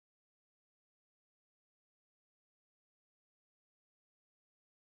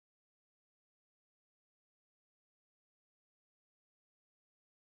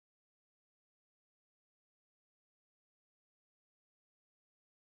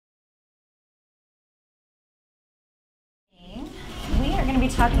to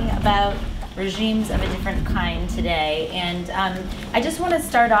be talking about regimes of a different kind today. And I just want to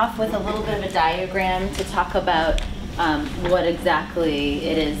start off with a little bit of a diagram to talk about what exactly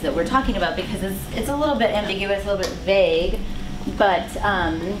it is that we're talking about, because it's a little bit ambiguous, a little bit vague. But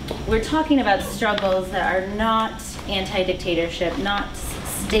we're talking about struggles that are not anti-dictatorship, not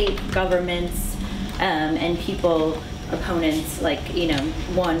state governments and people opponents, like,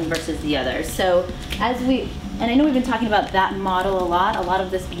 one versus the other. So and I know we've been talking about that model a lot. A lot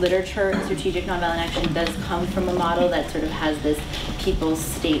of this literature in strategic nonviolent action does come from a model that sort of has this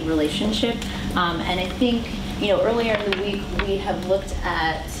people-state relationship. And I think, earlier in the week we have looked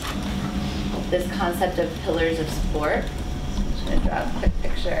at this concept of pillars of support. I'm going to draw a quick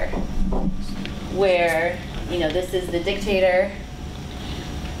picture where, this is the dictator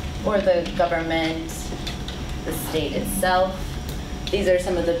or the government, the state itself. These are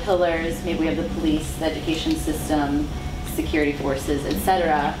some of the pillars. Maybe we have the police, the education system, security forces,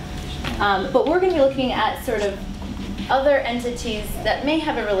 etc. But we're going to be looking at sort of other entities that may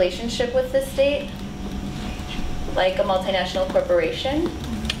have a relationship with the state, like a multinational corporation,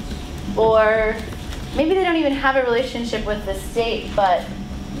 or maybe they don't even have a relationship with the state, but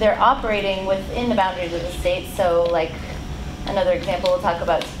they're operating within the boundaries of the state. So, like, another example we'll talk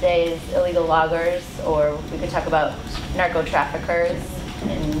about today is illegal loggers, or we could talk about narco-traffickers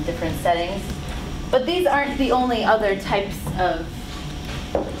in different settings. But these aren't the only other types of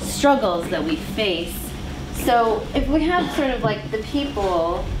struggles that we face. So if we have sort of like the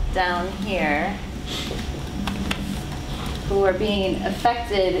people down here who are being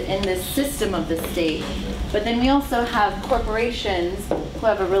affected in this system of the state, but then we also have corporations who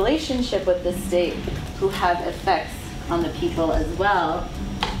have a relationship with the state who have effects on the people as well.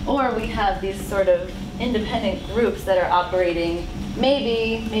 Or we have these sort of independent groups that are operating,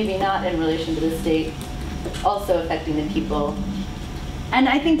 maybe not in relation to the state, also affecting the people. And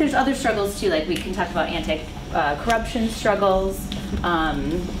I think there's other struggles too, like we can talk about anti-corruption struggles,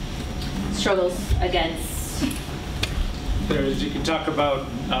 struggles against... You can talk about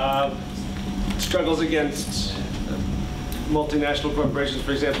struggles against multinational corporations,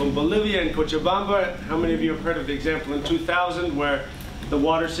 for example, in Bolivia and Cochabamba. How many of you have heard of the example in 2000 where the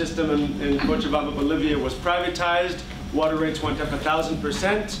water system in Cochabamba, Bolivia was privatized, water rates went up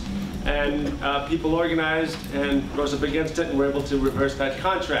 1,000%, and people organized and rose up against it and were able to reverse that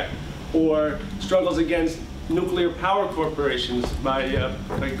contract. Or struggles against nuclear power corporations. My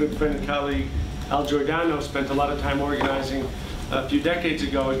good friend and colleague Al Giordano spent a lot of time organizing a few decades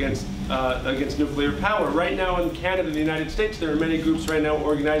ago against nuclear power. Right now in Canada and the United States, there are many groups right now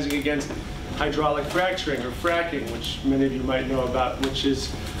organizing against hydraulic fracturing or fracking, which many of you might know about, which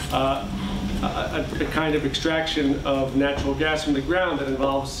is a kind of extraction of natural gas from the ground that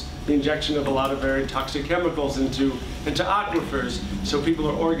involves the injection of a lot of very toxic chemicals into aquifers. So people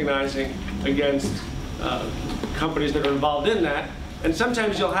are organizing against companies that are involved in that. And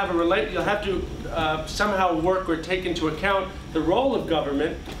sometimes you'll have to somehow work or take into account the role of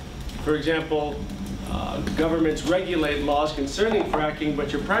government. For example, governments regulate laws concerning fracking,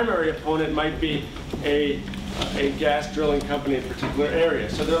 but your primary opponent might be a gas drilling company in a particular area.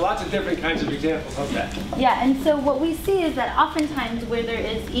 So there are lots of different kinds of examples of that. Yeah, and so what we see is that oftentimes where there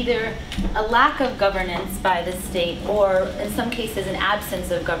is either a lack of governance by the state, or in some cases an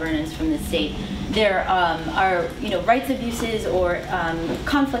absence of governance from the state, there are rights abuses or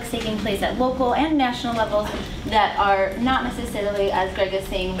conflicts taking place at local and national levels that are not necessarily, as Greg is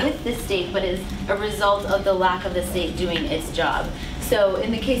saying, with the state, but is a result of the lack of the state doing its job. So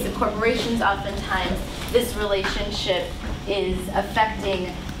in the case of corporations, oftentimes this relationship is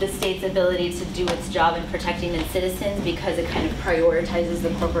affecting the state's ability to do its job in protecting its citizens, because it kind of prioritizes the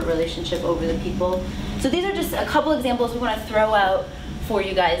corporate relationship over the people. So these are just a couple examples we want to throw out for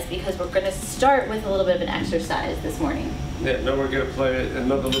you guys, because we're going to start with a little bit of an exercise this morning. Yeah, now we're going to play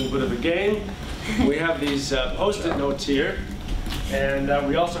another little bit of a game. We have these Post-it notes here, and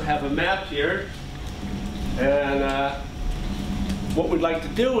we also have a map here. And what we'd like to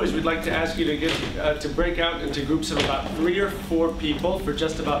do is we'd like to ask you to break out into groups of about 3 or 4 people for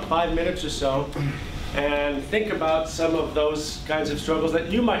just about 5 minutes or so, and think about some of those kinds of struggles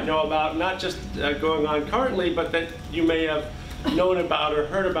that you might know about, not just going on currently, but that you may have known about or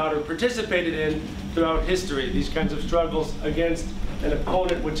heard about or participated in throughout history. These kinds of struggles against an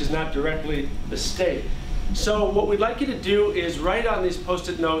opponent which is not directly the state. So what we'd like you to do is write on these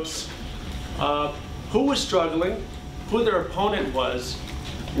Post-it notes who was struggling, who their opponent was,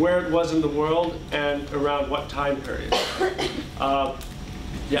 where it was in the world, and around what time period.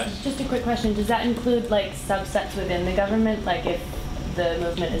 Yes? Just a quick question. Does that include like subsets within the government? Like if the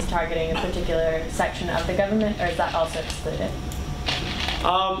movement is targeting a particular section of the government, or is that also excluded?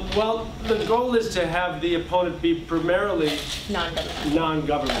 Well, the goal is to have the opponent be primarily Non-government.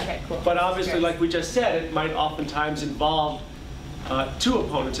 non-government. Okay, cool. But obviously, like we just said, it might oftentimes involve two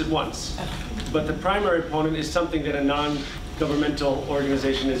opponents at once. But the primary opponent is something that a non-governmental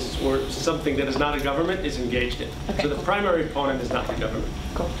organization is, or something that is not a government, is engaged in. Okay, So the primary opponent is not the government.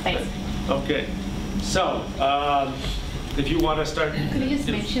 Cool, thanks. Okay. So, if you want to start. Could you just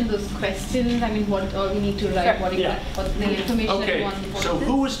mention those questions? I mean, what all we need to write, Sure. what the information that Okay, you want to so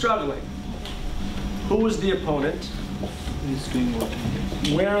who was struggling? Who was the opponent?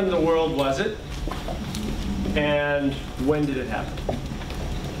 Where in the world was it? And when did it happen?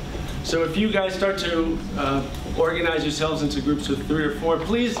 So if you guys start to organize yourselves into groups of 3 or 4,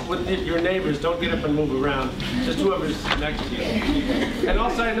 please, with your neighbors, don't get up and move around. Just whoever's next to you. And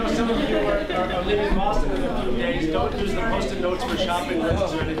also, I know some of you are leaving Boston in a few days. Don't use the Post-it notes for shopping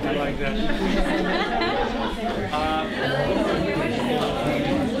lists or anything like that.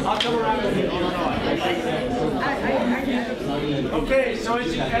 I'll come around with you. Okay, so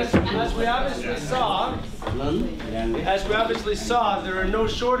as we obviously saw, there are no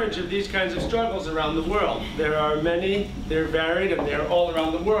shortage of these kinds of struggles around the world. There are many, they're varied, and they're all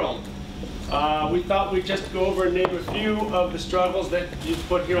around the world. We thought we'd just go over and name a few of the struggles that you've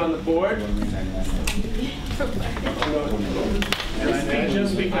put here on the board.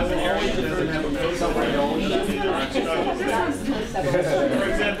 Just because it always doesn't have a somewhere else. For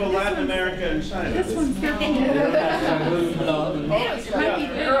example, Latin America and China. This one's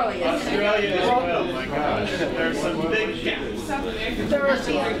Australia as well. Oh my gosh, there are some big gaps. There are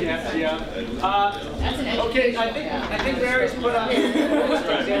some big gaps, yeah. Okay, I think Mary's put on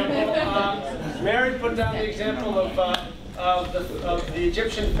for example. Mary put down the example of the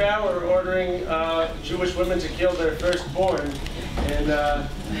Egyptian pharaoh ordering Jewish women to kill their firstborn in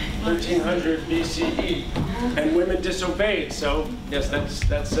 1300 BCE, and women disobeyed. So yes,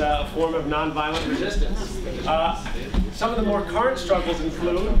 that's a form of nonviolent resistance. Some of the more current struggles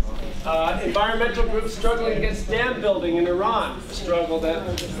include environmental groups struggling against dam building in Iran, a struggle that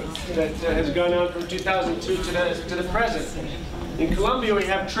has gone on from 2002 to the present. In Colombia, we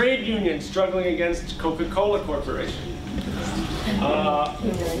have trade unions struggling against Coca-Cola Corporation.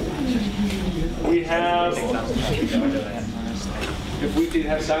 We have, if we could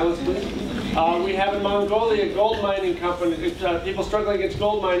have silence, please. We have in Mongolia gold mining companies, people struggling against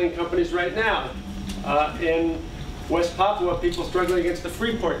gold mining companies right now. In West Papua, people struggling against the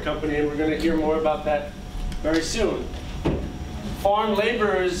Freeport Company, and we're going to hear more about that very soon. Farm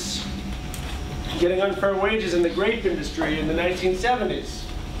laborers getting unfair wages in the grape industry in the 1970s.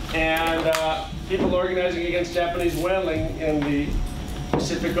 And people organizing against Japanese whaling in the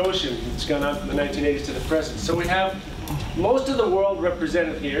Pacific Ocean. It's gone on from the 1980s to the present. So we have most of the world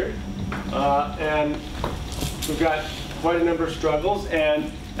represented here. And we've got quite a number of struggles.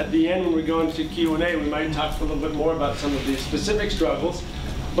 And at the end, when we go into Q&A, we might talk a little bit more about some of these specific struggles.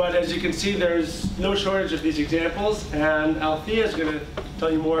 But as you can see, there's no shortage of these examples. And Althea is going to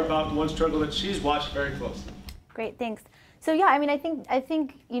tell you more about one struggle that she's watched very closely. Great, thanks. So yeah, I mean, I think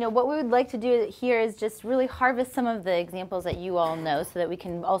what we would like to do here is just really harvest some of the examples that you all know, so that we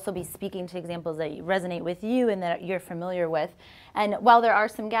can also be speaking to examples that resonate with you and that you're familiar with. And while there are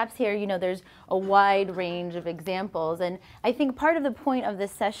some gaps here, there's a wide range of examples. And I think part of the point of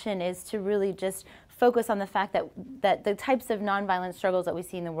this session is to really just focus on the fact that the types of nonviolent struggles that we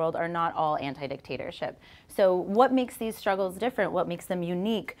see in the world are not all anti-dictatorship. So what makes these struggles different? What makes them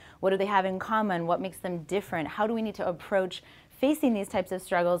unique? What do they have in common? What makes them different? How do we need to approach facing these types of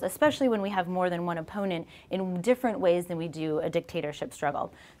struggles, especially when we have more than one opponent, in different ways than we do a dictatorship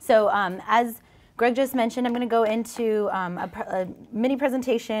struggle? So as Greg just mentioned, I'm going to go into a mini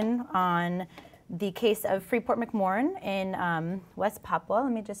presentation on the case of Freeport McMoran in West Papua.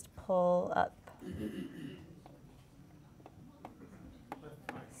 Let me just pull up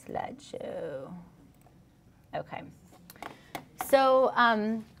slideshow. Okay. So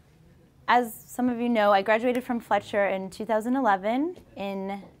as some of you know, I graduated from Fletcher in 2011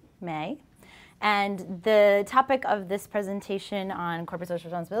 in May. And the topic of this presentation on corporate social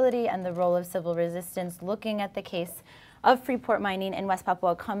responsibility and the role of civil resistance, looking at the case of Freeport mining in West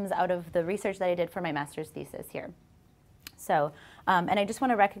Papua, comes out of the research that I did for my master's thesis here. So, and I just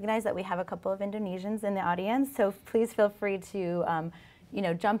want to recognize that we have a couple of Indonesians in the audience, so please feel free to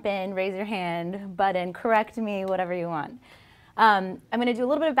jump in, raise your hand, button, correct me, whatever you want. I'm going to do a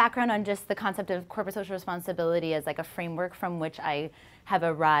little bit of background on just the concept of corporate social responsibility as like a framework from which I have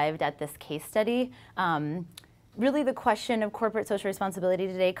arrived at this case study. Really, the question of corporate social responsibility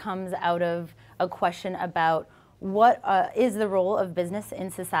today comes out of a question about what is the role of business in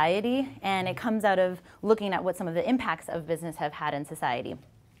society, and it comes out of looking at what some of the impacts of business have had in society.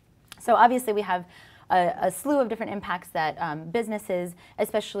 So obviously we have a slew of different impacts that businesses,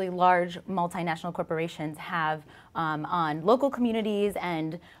 especially large multinational corporations, have on local communities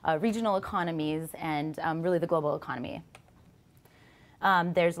and regional economies and really the global economy.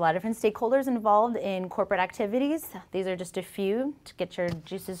 There's a lot of different stakeholders involved in corporate activities. These are just a few to get your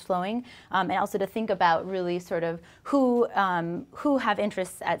juices flowing, and also to think about really sort of who have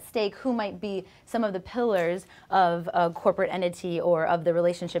interests at stake, who might be some of the pillars of a corporate entity or of the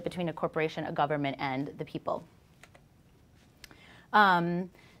relationship between a corporation, a government, and the people.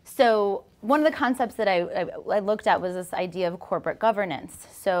 So one of the concepts that I looked at was this idea of corporate governance.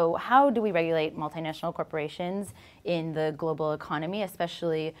 So how do we regulate multinational corporations in the global economy,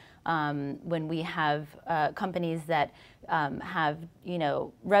 especially when we have companies that have,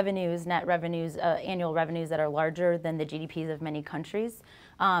 revenues, net revenues, annual revenues that are larger than the GDPs of many countries.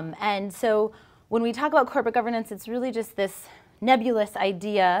 And so when we talk about corporate governance, it's really just this nebulous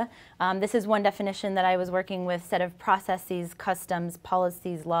idea. This is one definition that I was working with: set of processes, customs,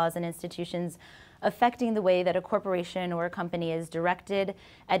 policies, laws, and institutions affecting the way that a corporation or a company is directed,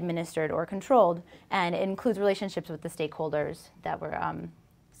 administered, or controlled. And it includes relationships with the stakeholders that were,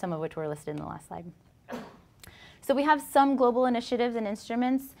 some of which were listed in the last slide. So we have some global initiatives and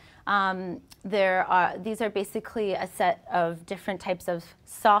instruments. These are basically a set of different types of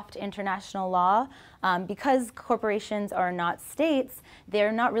soft international law. Because corporations are not states,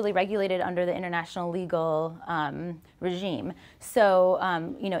 they're not really regulated under the international legal regime. So,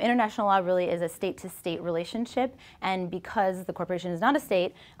 international law really is a state-to-state relationship, and because the corporation is not a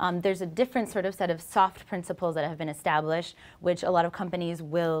state, there's a different sort of set of soft principles that have been established, which a lot of companies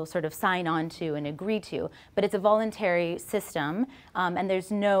will sort of sign on to and agree to. But it's a voluntary system, and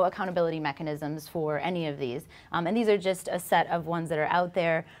there's no accountability mechanisms for any of these. And these are just a set of ones that are out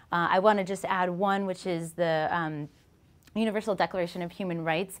there. I want to just add one, which is the Universal Declaration of Human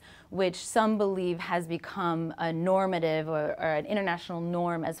Rights, which some believe has become a normative or an international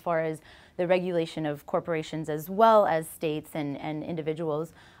norm as far as the regulation of corporations as well as states and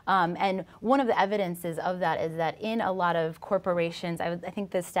individuals. And one of the evidences of that is that in a lot of corporations, I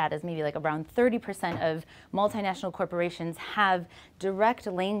think the stat is maybe like around 30% of multinational corporations have direct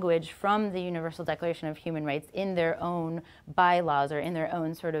language from the Universal Declaration of Human Rights in their own bylaws or in their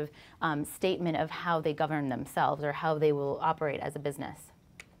own sort of statement of how they govern themselves or how they will operate as a business.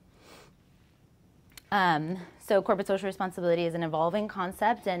 So corporate social responsibility is an evolving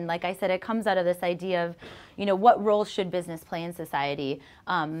concept, and like I said, it comes out of this idea of, what role should business play in society?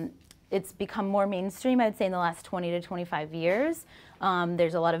 It's become more mainstream, I'd say, in the last 20 to 25 years.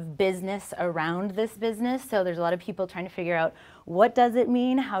 There's a lot of business around this business, so there's a lot of people trying to figure out what does it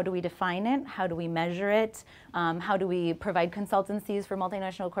mean, how do we define it, how do we measure it, how do we provide consultancies for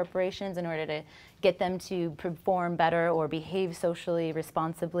multinational corporations in order to get them to perform better or behave socially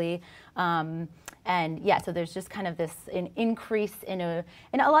responsibly. And yeah, so there's just kind of an increase and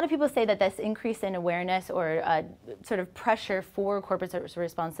a lot of people say that this increase in awareness or sort of pressure for corporate social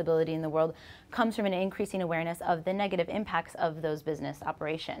responsibility in the world comes from an increasing awareness of the negative impacts of those business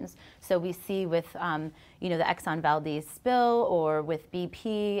operations. So we see with, the Exxon Valdez spill or with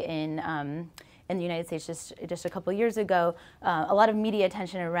BP in the United States just a couple years ago, a lot of media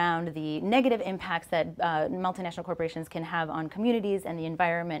attention around the negative impacts that multinational corporations can have on communities and the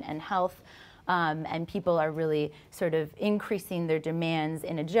environment and health. And people are really sort of increasing their demands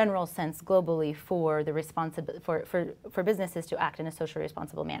in a general sense globally for the for businesses to act in a socially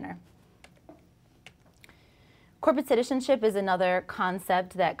responsible manner. Corporate citizenship is another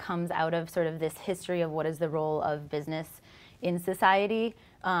concept that comes out of sort of this history of what is the role of business in society.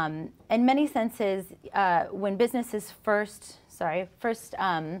 In many senses, when businesses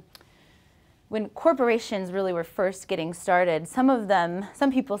when corporations really were first getting started,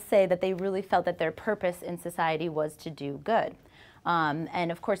 some people say that they really felt that their purpose in society was to do good.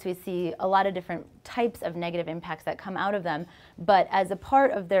 And of course we see a lot of different types of negative impacts that come out of them, but as a part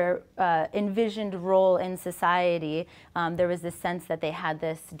of their envisioned role in society, there was this sense that they had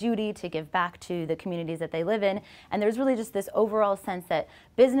this duty to give back to the communities that they live in, and there's really just this overall sense that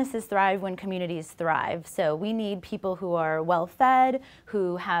businesses thrive when communities thrive. So we need people who are well-fed,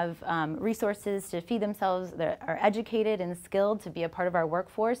 who have resources to feed themselves, that are educated and skilled to be a part of our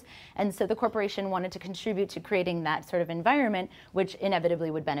workforce, and so the corporation wanted to contribute to creating that sort of environment, which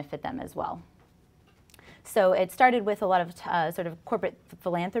inevitably would benefit them as well. So it started with a lot of sort of corporate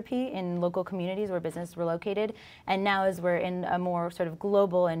philanthropy in local communities where businesses were located, and now as we're in a more sort of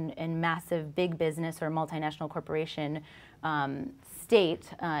global and massive big business or multinational corporation state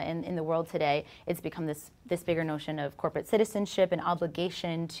in the world today, it's become this bigger notion of corporate citizenship and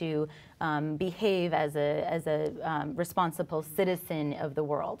obligation to behave as a responsible citizen of the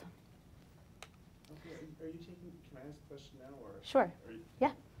world. Okay, are you taking, can I ask a question now? Or Sure.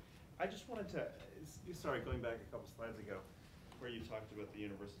 Yeah. I just wanted to, sorry, going back a couple slides ago, where you talked about the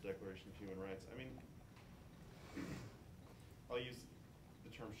Universal Declaration of Human Rights. I mean, I'll use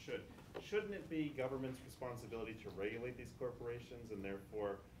the term should. Shouldn't it be government's responsibility to regulate these corporations, and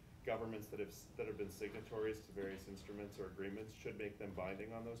therefore governments that have been signatories to various instruments or agreements should make them binding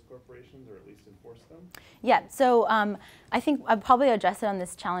on those corporations, or at least enforce them? Yeah, so I think I'll probably address it on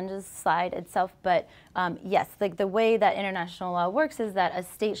this challenges slide itself, but yes, like the way that international law works is that a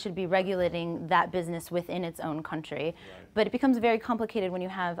state should be regulating that business within its own country. Right. But it becomes very complicated when you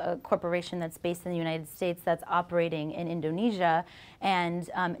have a corporation that's based in the United States that's operating in Indonesia, and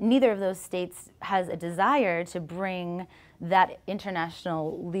neither of those states has a desire to bring that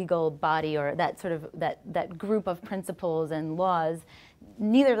international legal body or that sort of that group of principles and laws.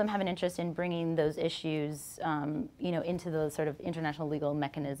 Neither of them have an interest in bringing those issues, into the sort of international legal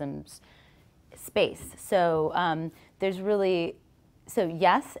mechanisms space. So there's really, so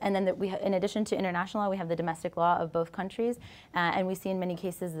yes, and then in addition to international law, we have the domestic law of both countries, and we see in many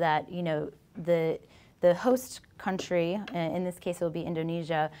cases that the host country, in this case it will be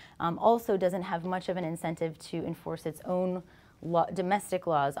Indonesia, also doesn't have much of an incentive to enforce its own domestic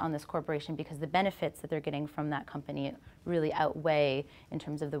laws on this corporation, because the benefits that they're getting from that company really outweigh in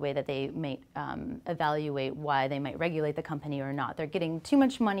terms of the way that they might evaluate why they might regulate the company or not. They're getting too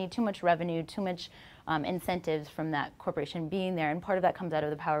much money, too much revenue, too much incentives from that corporation being there, and part of that comes out of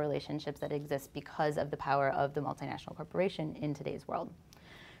the power relationships that exist because of the power of the multinational corporation in today's world.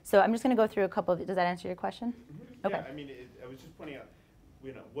 So I'm just going to go through a couple of, does that answer your question? Mm-hmm. Okay. Yeah, I mean, I was just pointing out,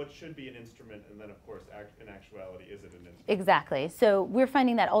 what should be an instrument, and then of course, in actuality, is it an instrument? Exactly. So we're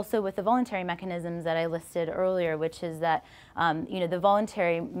finding that also with the voluntary mechanisms that I listed earlier, which is that, the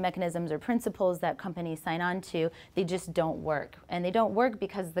voluntary mechanisms or principles that companies sign on to, they just don't work. And they don't work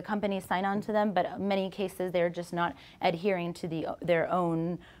because the companies sign on to them, but in many cases, they're just not adhering to their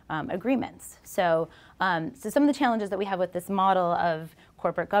own agreements. So some of the challenges that we have with this model of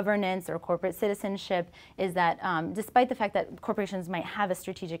corporate governance or corporate citizenship is that despite the fact that corporations might have a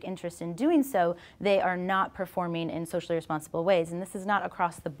strategic interest in doing so, they are not performing in socially responsible ways. And this is not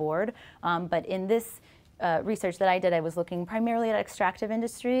across the board, but in this research that I did, I was looking primarily at extractive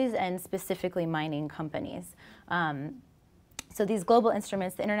industries and specifically mining companies. So these global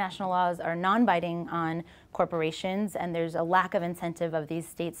instruments, the international laws, are non-binding on corporations, and there's a lack of incentive of these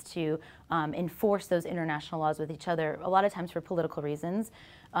states to enforce those international laws with each other, a lot of times for political reasons.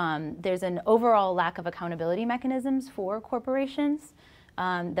 There's an overall lack of accountability mechanisms for corporations.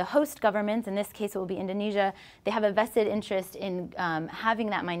 The host governments, in this case it will be Indonesia, they have a vested interest in having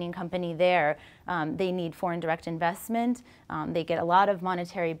that mining company there. They need foreign direct investment. They get a lot of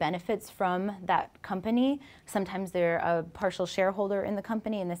monetary benefits from that company. Sometimes they're a partial shareholder in the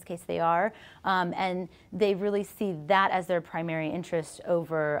company, in this case they are. And they really see that as their primary interest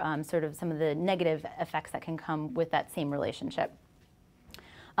over sort of some of the negative effects that can come with that same relationship.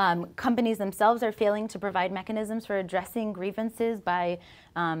 Companies themselves are failing to provide mechanisms for addressing grievances by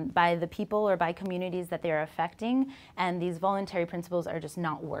the people or by communities that they're affecting, and these voluntary principles are just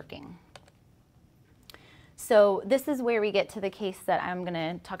not working. So this is where we get to the case that I'm going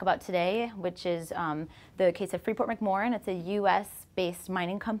to talk about today, which is the case of Freeport-McMoRan. It's a U.S.-based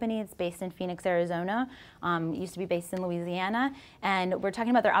mining company. It's based in Phoenix, Arizona. It used to be based in Louisiana. And we're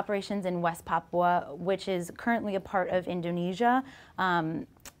talking about their operations in West Papua, which is currently a part of Indonesia.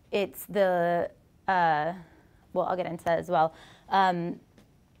 It's the, well, I'll get into that as well.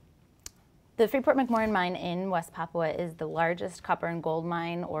 The Freeport-McMoRan mine in West Papua is the largest copper and gold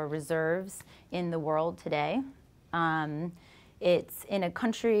mine or reserves in the world today. It's in a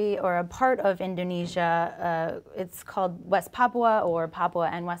country or a part of Indonesia. It's called West Papua, or Papua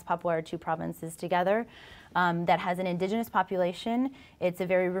and West Papua are two provinces together, that has an indigenous population. It's a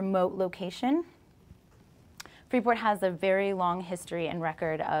very remote location. Freeport has a very long history and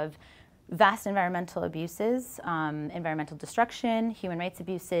record of vast environmental abuses, environmental destruction, human rights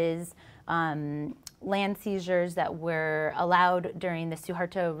abuses, land seizures that were allowed during the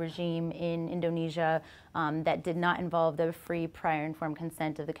Suharto regime in Indonesia that did not involve the free, prior, informed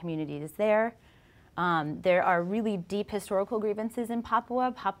consent of the communities there. There are really deep historical grievances in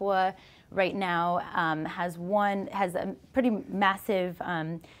Papua. Papua right now has a pretty massive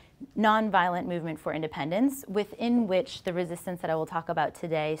nonviolent movement for independence within which the resistance that I will talk about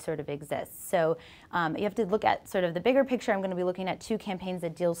today sort of exists. So you have to look at sort of the bigger picture. I'm going to be looking at two campaigns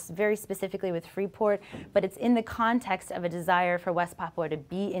that deal very specifically with Freeport, but it's in the context of a desire for West Papua to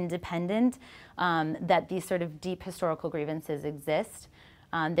be independent that these sort of deep historical grievances exist.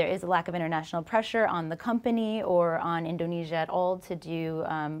 There is a lack of international pressure on the company or on Indonesia at all to do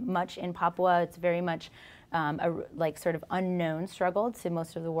much in Papua. It's very much a sort of unknown struggle to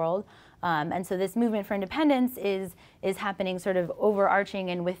most of the world. And so this movement for independence is happening sort of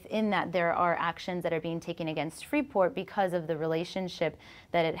overarching, and within that there are actions that are being taken against Freeport because of the relationship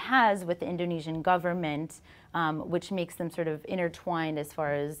that it has with the Indonesian government, which makes them sort of intertwined as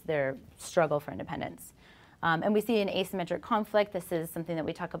far as their struggle for independence. And we see an asymmetric conflict. This is something that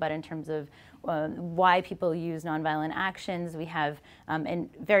we talk about in terms of why people use nonviolent actions. We have a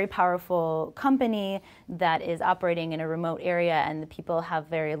very powerful company that is operating in a remote area, and the people have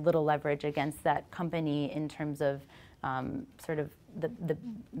very little leverage against that company in terms of sort of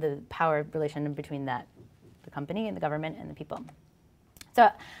the power relation between the company and the government and the people. So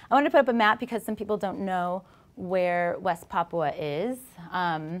I wanted to put up a map because some people don't know where West Papua is.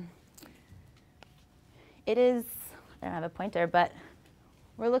 It is, I don't have a pointer, but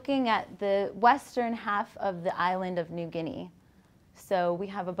we're looking at the western half of the island of New Guinea. So we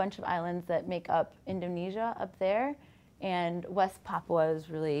have a bunch of islands that make up Indonesia up there, and West Papua is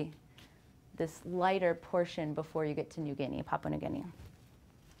really this lighter portion before you get to New Guinea, Papua New Guinea.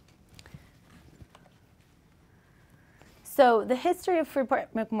 So the history of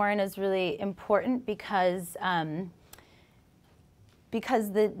Freeport-McMoRan is really important because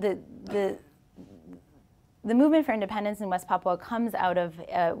the movement for independence in West Papua comes out of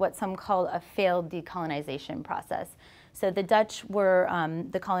what some call a failed decolonization process. So the Dutch were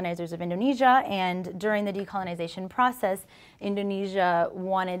the colonizers of Indonesia, and during the decolonization process, Indonesia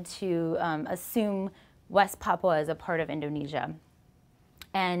wanted to assume West Papua as a part of Indonesia.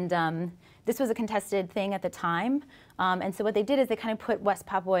 And this was a contested thing at the time. And so what they did is they kind of put West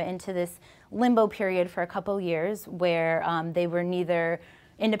Papua into this limbo period for a couple years where they were neither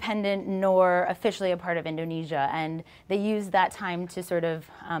independent nor officially a part of Indonesia, and they used that time to sort of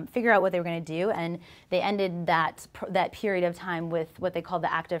figure out what they were going to do, and they ended that period of time with what they called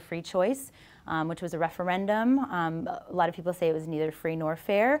the Act of Free Choice, which was a referendum. A lot of people say it was neither free nor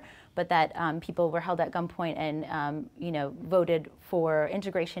fair, but that people were held at gunpoint and voted for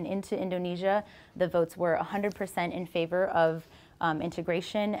integration into Indonesia. The votes were 100% in favor of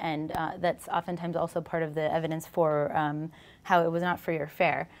integration, and that's oftentimes also part of the evidence for how it was not free or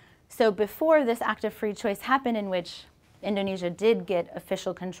fair. So before this Act of Free Choice happened, in which Indonesia did get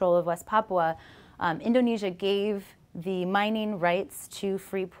official control of West Papua, Indonesia gave the mining rights to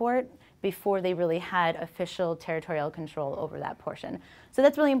Freeport before they really had official territorial control over that portion. So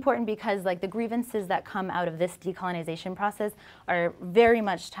that's really important because the grievances that come out of this decolonization process are very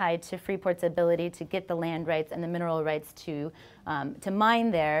much tied to Freeport's ability to get the land rights and the mineral rights to mine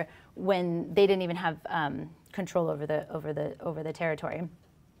there when they didn't even have control over the territory.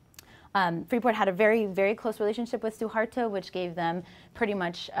 Freeport had a very, very close relationship with Suharto, which gave them pretty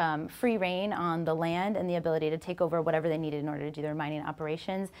much free reign on the land and the ability to take over whatever they needed in order to do their mining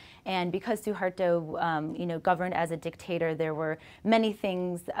operations. And because Suharto, governed as a dictator, there were many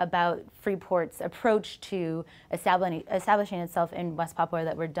things about Freeport's approach to establishing itself in West Papua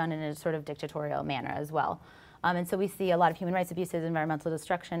that were done in a sort of dictatorial manner as well. And so we see a lot of human rights abuses, environmental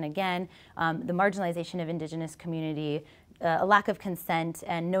destruction, again, the marginalization of indigenous community, a lack of consent,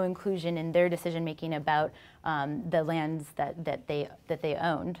 and no inclusion in their decision-making about the lands that they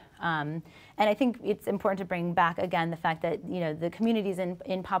owned. And I think it's important to bring back, again, the fact that the communities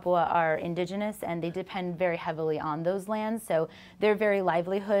in Papua are indigenous, and they depend very heavily on those lands. So their very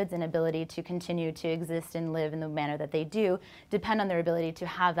livelihoods and ability to continue to exist and live in the manner that they do depend on their ability to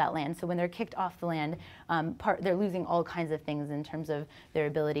have that land. So when they're kicked off the land, they're losing all kinds of things in terms of their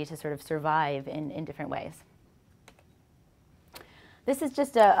ability to sort of survive in different ways. This is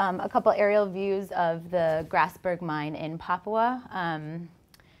just a couple aerial views of the Grasberg mine in Papua.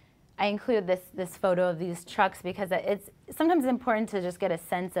 I included this photo of these trucks because it's sometimes important to just get a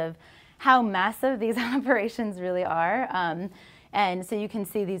sense of how massive these operations really are. And so you can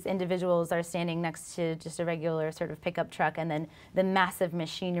see these individuals are standing next to just a regular sort of pickup truck, and then the massive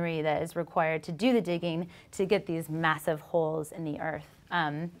machinery that is required to do the digging to get these massive holes in the earth.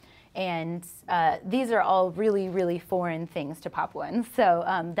 And these are all really, really foreign things to Papuans. So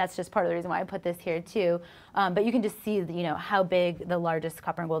that's just part of the reason why I put this here too. But you can just see how big the largest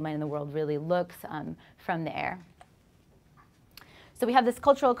copper and gold mine in the world really looks from the air. So we have this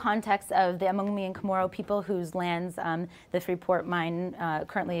cultural context of the Amungme and Chamorro people whose lands the Freeport mine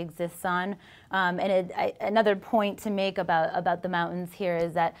currently exists on. Another point to make about the mountains here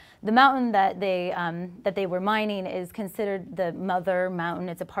is that the mountain that they were mining is considered the mother mountain.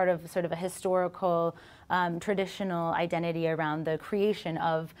 It's a part of sort of a historical traditional identity around the creation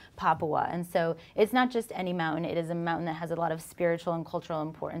of Papua. And so it's not just any mountain, it is a mountain that has a lot of spiritual and cultural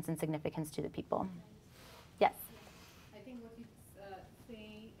importance and significance to the people. Yes? I think what you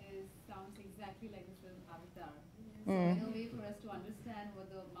say sounds exactly like the film Avatar. So in a way for us to understand what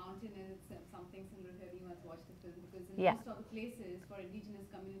the mountain is, something similar to everyone must watch the film, because in most of the places for indigenous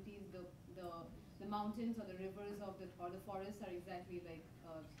communities, the mountains or the rivers or the forests are exactly like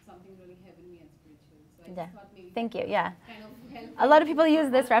something really heavenly and spiritual. So I just thought maybe thank you. Yeah. Kind of help. A lot of people use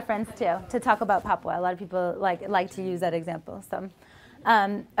this reference too to talk about Papua. A lot of people like to use that example. So,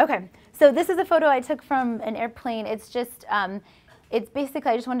 okay. So this is a photo I took from an airplane. It's just, it's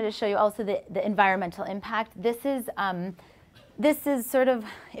basically, I just wanted to show you also the environmental impact. This is sort of,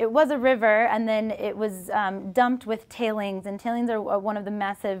 it was a river and then it was dumped with tailings, and tailings are one of the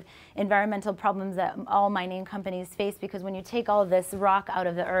massive environmental problems that all mining companies face, because when you take all this rock out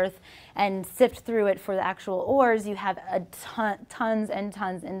of the earth and sift through it for the actual ores, you have tons and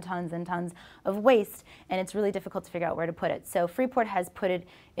tons and tons and tons of waste, and it's really difficult to figure out where to put it. So Freeport has put it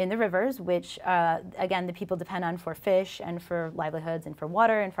in the rivers, which again, the people depend on for fish and for livelihoods and for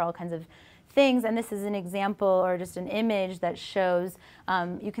water and for all kinds of things. And this is an example or just an image that shows,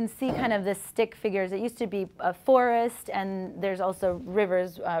 you can see kind of the stick figures. It used to be a forest, and there's also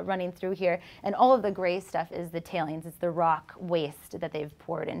rivers running through here. And all of the gray stuff is the tailings. It's the rock waste that they've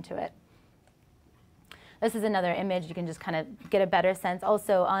poured into it. This is another image. You can just kind of get a better sense.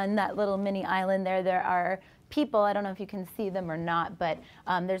 Also on that little mini island there are people. I don't know if you can see them or not, but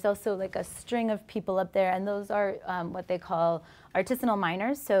there's also like a string of people up there, and those are what they call artisanal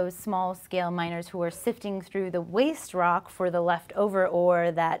miners, so small-scale miners who are sifting through the waste rock for the leftover ore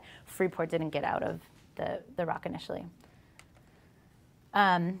that Freeport didn't get out of the rock initially.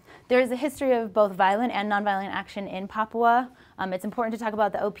 There is a history of both violent and nonviolent action in Papua. It's important to talk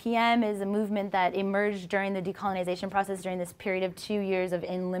about the OPM is a movement that emerged during the decolonization process during this period of 2 years of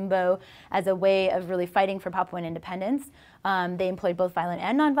in limbo as a way of really fighting for Papuan independence. They employed both violent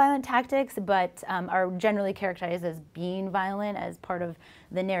and nonviolent tactics, but are generally characterized as being violent as part of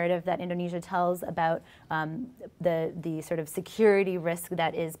the narrative that Indonesia tells about the sort of security risk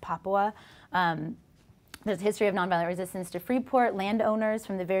that is Papua. There's a history of nonviolent resistance to Freeport. Landowners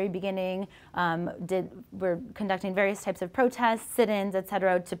from the very beginning were conducting various types of protests, sit-ins, et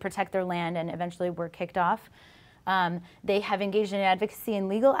cetera, to protect their land, and eventually were kicked off. They have engaged in advocacy and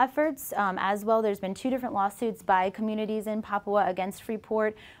legal efforts as well. There's been 2 different lawsuits by communities in Papua against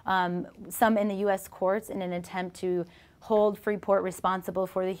Freeport, some in the U.S. courts in an attempt to hold Freeport responsible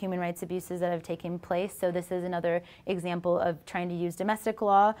for the human rights abuses that have taken place. So this is another example of trying to use domestic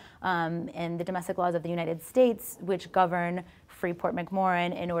law and the domestic laws of the United States, which govern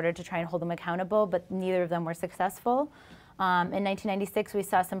Freeport-McMoRan, in order to try and hold them accountable, but neither of them were successful. In 1996, we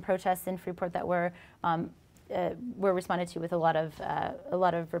saw some protests in Freeport that were responded to with a lot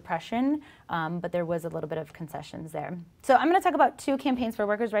of repression, but there was a little bit of concessions there. So I'm going to talk about 2 campaigns for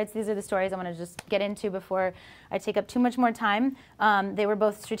workers' rights. These are the stories I want to just get into before I take up too much more time. They were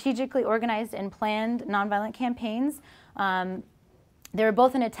both strategically organized and planned nonviolent campaigns. They were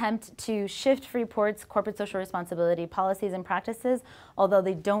both an attempt to shift Freeport's corporate social responsibility policies and practices, although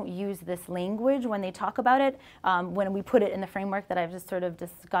they don't use this language when they talk about it. When we put it in the framework that I've just sort of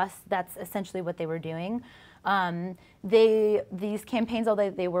discussed, that's essentially what they were doing. These campaigns, although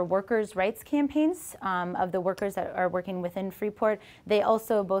they were workers' rights campaigns of the workers that are working within Freeport, they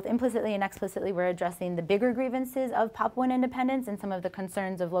also both implicitly and explicitly were addressing the bigger grievances of Papuan independence and some of the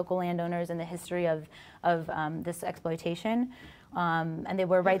concerns of local landowners and the history of this exploitation. And they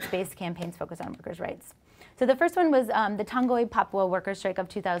were rights-based campaigns focused on workers' rights. So the first one was the Tangoy Papua workers' strike of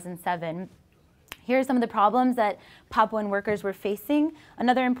 2007. Here are some of the problems that Papuan workers were facing.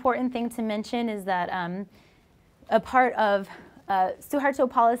 Another important thing to mention is that a part of Suharto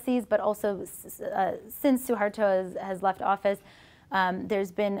policies, but also since Suharto has left office,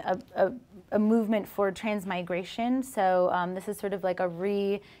 there's been a movement for transmigration. So this is sort of like a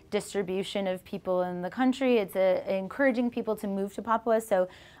redistribution of people in the country. It's encouraging people to move to Papua. So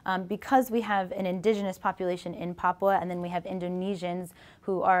because we have an indigenous population in Papua, and then we have Indonesians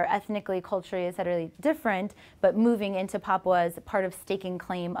who are ethnically, culturally, et cetera, different, but moving into Papua as part of staking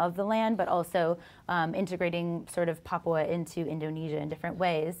claim of the land, but also integrating sort of Papua into Indonesia in different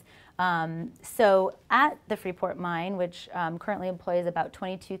ways. So at the Freeport mine, which currently employs about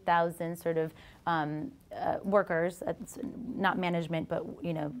 22,000 sort of workers, not management, but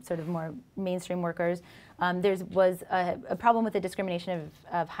sort of more mainstream workers, there was a problem with the discrimination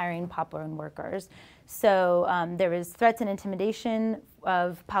of hiring Papuan workers. So there was threats and intimidation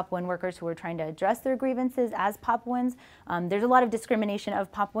of Papuan workers who were trying to address their grievances as Papuans. There's a lot of discrimination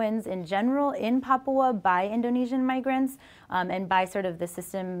of Papuans in general in Papua by Indonesian migrants and by sort of the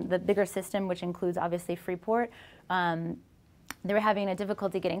system, the bigger system, which includes obviously Freeport. They were having a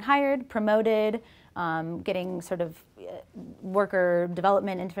difficulty getting hired, promoted, getting sort of worker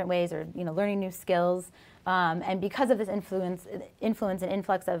development in different ways, or learning new skills. And because of this influence and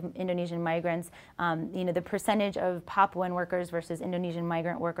influx of Indonesian migrants, the percentage of Papuan workers versus Indonesian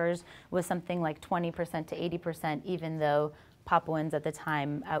migrant workers was something like 20% to 80%, even though Papuans at the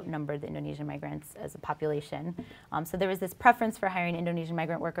time outnumbered the Indonesian migrants as a population. So there was this preference for hiring Indonesian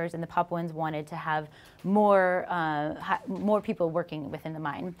migrant workers, and the Papuans wanted to have more people working within the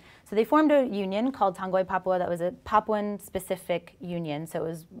mine. So they formed a union called Tanggoi Papua that was a Papuan-specific union. So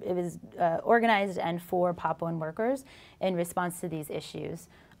it was organized and for Papuan workers in response to these issues.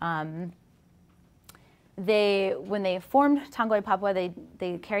 When they formed Tanggoi Papua,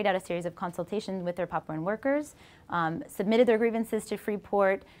 they carried out a series of consultations with their Papuan workers, submitted their grievances to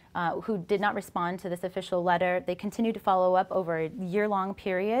Freeport, who did not respond to this official letter. They continued to follow up over a year-long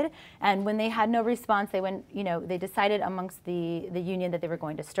period, and when they had no response, they decided amongst the union that they were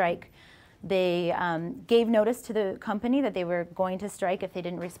going to strike. They gave notice to the company that they were going to strike if they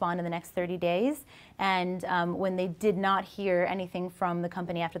didn't respond in the next 30 days. And when they did not hear anything from the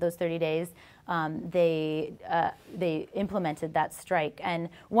company after those 30 days, they implemented that strike. And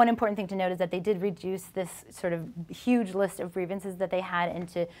one important thing to note is that they did reduce this sort of huge list of grievances that they had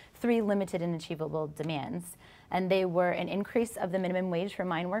into 3 limited and achievable demands. And they were an increase of the minimum wage for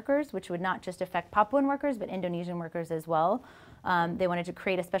mine workers, which would not just affect Papuan workers, but Indonesian workers as well. They wanted to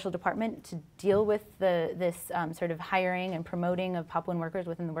create a special department to deal with this sort of hiring and promoting of Papuan workers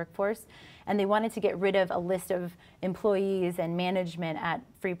within the workforce. And they wanted to get rid of a list of employees and management at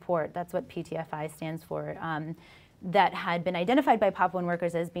Freeport, that's what PTFI stands for, that had been identified by Papuan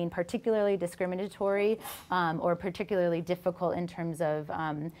workers as being particularly discriminatory or particularly difficult in terms of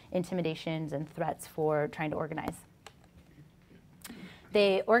intimidations and threats for trying to organize.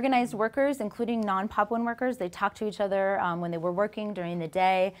 They organized workers, including non-Papuan workers. They talked to each other when they were working during the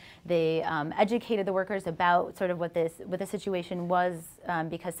day. They educated the workers about sort of what the situation was,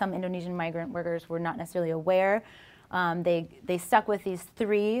 because some Indonesian migrant workers were not necessarily aware. They stuck with these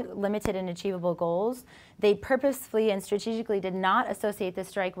 3 limited and achievable goals. They purposefully and strategically did not associate the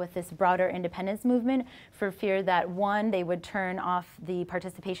strike with this broader independence movement for fear that, 1, they would turn off the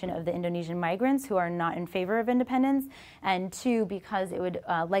participation of the Indonesian migrants who are not in favor of independence, and 2, because it would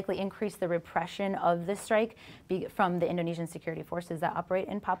likely increase the repression of the strike from the Indonesian security forces that operate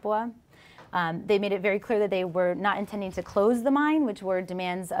in Papua. They made it very clear that they were not intending to close the mine, which were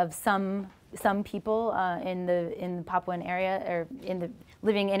demands of some people in the Papuan area, or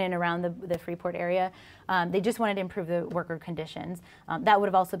living in and around the Freeport area. They just wanted to improve the worker conditions. That would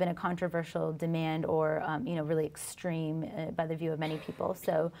have also been a controversial demand, or really extreme by the view of many people.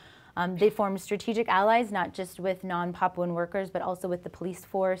 So they formed strategic allies, not just with non-Papuan workers, but also with the police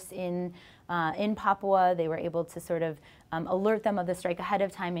force in Papua. They were able to sort of alert them of the strike ahead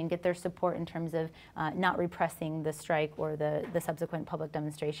of time and get their support in terms of not repressing the strike or the subsequent public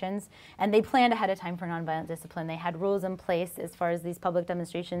demonstrations. And they planned ahead of time for nonviolent discipline. They had rules in place as far as these public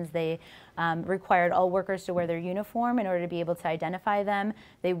demonstrations. They required all workers to wear their uniform in order to be able to identify them.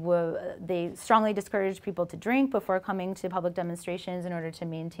 They strongly discouraged people to drink before coming to public demonstrations in order to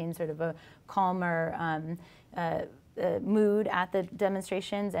maintain sort of a calmer mood at the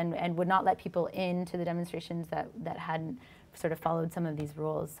demonstrations, and would not let people into the demonstrations that hadn't sort of followed some of these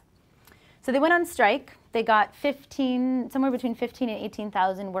rules. So they went on strike. They got somewhere between 15 and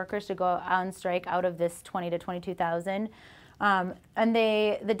 18,000 workers to go on strike out of this 20 to 22,000. And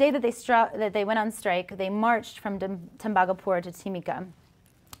the day that they went on strike, they marched from Tembagapura to Timika.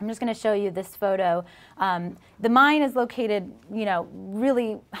 I'm just going to show you this photo. The mine is located,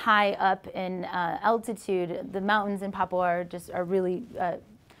 really high up in altitude. The mountains in Papua are really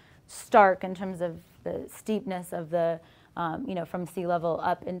stark in terms of the steepness of the, from sea level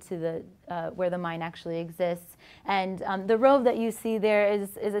up into the where the mine actually exists. And the road that you see there is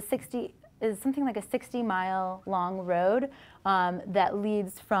something like a 60-mile long road that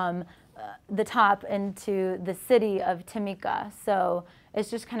leads from the top into the city of Timika. So it's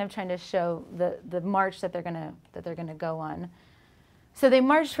just kind of trying to show the march that they're gonna go on. So they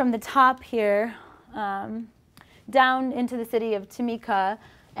marched from the top here down into the city of Timika,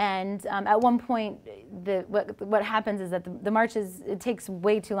 And at one point, what happens is that the marches, it takes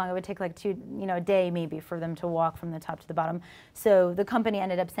way too long. It would take like a day maybe for them to walk from the top to the bottom. So the company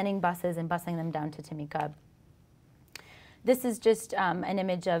ended up sending buses and busing them down to Timika. This is just an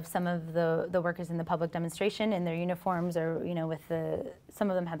image of some of the workers in the public demonstration in their uniforms, or with some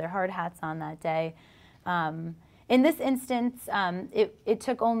of them had their hard hats on that day. In this instance, it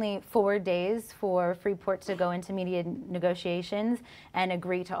took only 4 days for Freeport to go into immediate negotiations and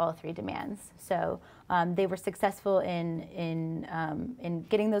agree to all 3 demands. So they were successful in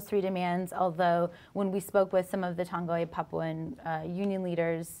getting those 3 demands, although when we spoke with some of the Tonga Papuan union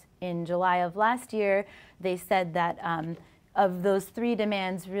leaders in July of last year, they said that of those 3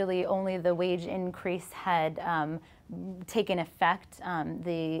 demands, really only the wage increase had taken effect.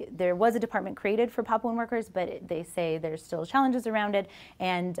 There was a department created for Papuan workers, but they say there's still challenges around it,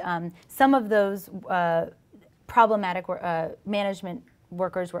 and some of those problematic management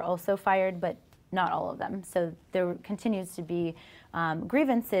workers were also fired, but not all of them. So there continues to be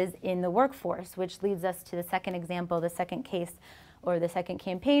grievances in the workforce, which leads us to the second example, the second case, or the second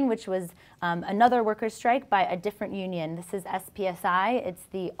campaign, which was another workers' strike by a different union. This is SPSI. It's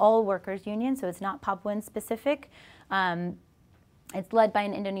the all workers union, so it's not Papuan specific. It's led by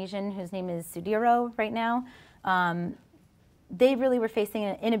an Indonesian whose name is Sudiro right now. They really were facing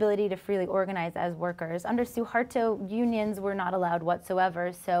an inability to freely organize as workers. Under Suharto, unions were not allowed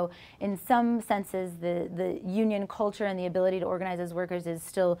whatsoever. So in some senses, the union culture and the ability to organize as workers is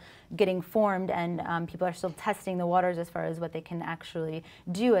still getting formed, and people are still testing the waters as far as what they can actually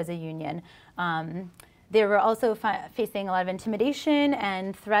do as a union. They were also facing a lot of intimidation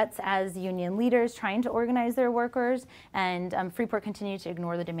and threats as union leaders trying to organize their workers, and Freeport continued to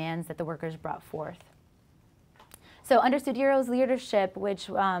ignore the demands that the workers brought forth. So under Sudiro's leadership, which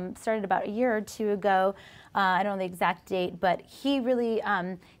started about a year or 2 ago, I don't know the exact date, but he really,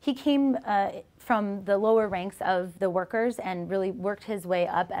 he came from the lower ranks of the workers and really worked his way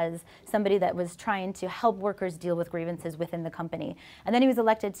up as somebody that was trying to help workers deal with grievances within the company. And then he was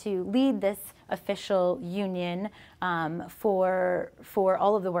elected to lead this official union for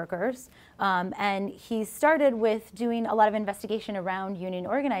all of the workers. And he started with doing a lot of investigation around union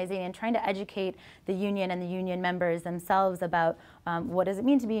organizing and trying to educate the union and the union members themselves about what does it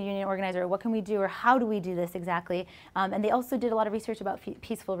mean to be a union organizer, what can we do, or how do we do this exactly. And they also did a lot of research about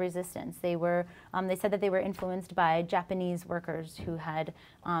peaceful resistance. They said that they were influenced by Japanese workers who had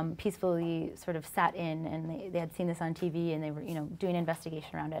peacefully sort of sat in, and they had seen this on TV, and they were doing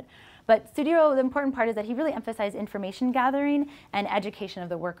investigation around it. But Sudiro, the important part is that he really emphasized information gathering and education of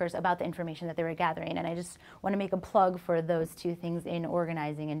the workers about the information that they were gathering. And I just want to make a plug for those 2 things in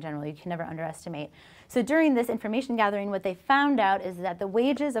organizing in general. You can never underestimate. So during this information gathering, what they found out is that the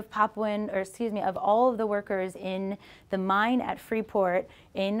wages of of all of the workers in the mine at Freeport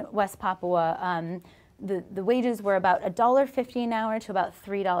in West Papua, the wages were about $1.50 an hour to about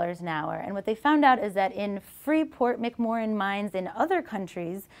 $3 an hour. And what they found out is that in Freeport McMoran mines in other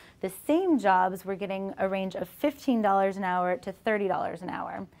countries, the same jobs were getting a range of $15 an hour to $30 an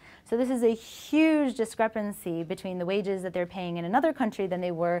hour. So this is a huge discrepancy between the wages that they're paying in another country than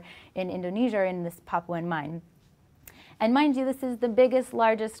they were in Indonesia in this Papuan mine. And mind you, this is the biggest,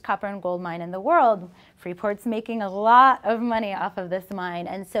 largest copper and gold mine in the world. Freeport's making a lot of money off of this mine.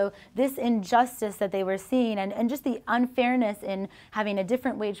 And so this injustice that they were seeing, and just the unfairness in having a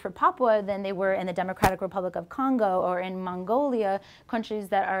different wage for Papua than they were in the Democratic Republic of Congo or in Mongolia, countries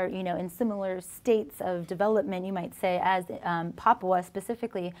that are in similar states of development, you might say, as Papua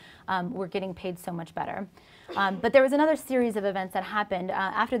specifically, were getting paid so much better. But there was another series of events that happened.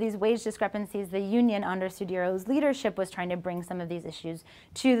 After these wage discrepancies, the union under Sudiro's leadership was trying to bring some of these issues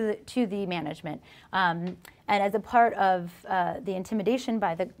to the management. And as a part of the intimidation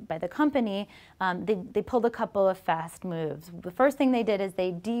by the company, they pulled a couple of fast moves. The first thing they did is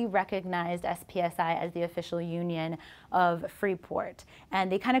they de-recognized SPSI as the official union of Freeport.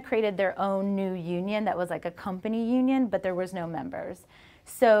 And they kind of created their own new union that was like a company union, but there was no members.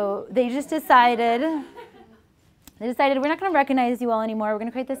 So they just decided, we're not going to recognize you all anymore. We're going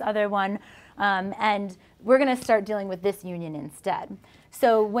to create this other one, and we're going to start dealing with this union instead.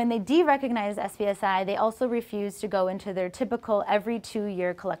 So when they de-recognized SPSI, they also refused to go into their typical every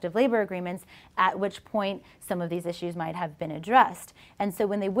 2-year collective labor agreements, at which point some of these issues might have been addressed. And so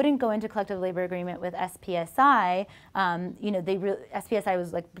when they wouldn't go into collective labor agreement with SPSI, SPSI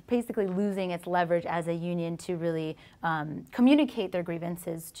was like basically losing its leverage as a union to really communicate their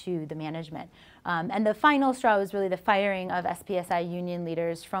grievances to the management. And the final straw was really the firing of SPSI union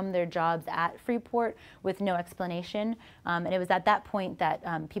leaders from their jobs at Freeport with no explanation. And it was at that point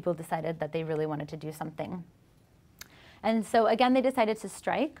that people decided that they really wanted to do something. And so again, they decided to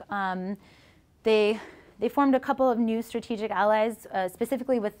strike. They formed a couple of new strategic allies,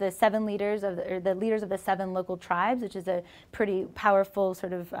 specifically with the leaders of the 7 local tribes, which is a pretty powerful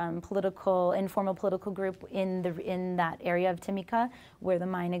sort of informal political group in that area of Timika where the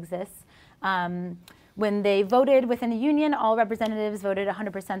mine exists. When they voted within the union, all representatives voted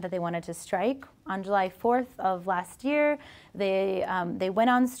 100% that they wanted to strike. On July 4th of last year, they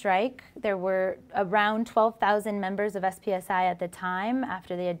went on strike. There were around 12,000 members of SPSI at the time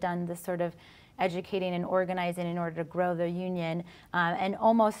after they had done this sort of educating and organizing in order to grow their union, and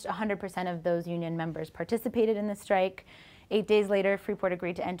almost 100% of those union members participated in the strike. 8 days later, Freeport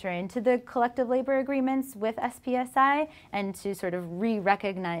agreed to enter into the collective labor agreements with SPSI and to sort of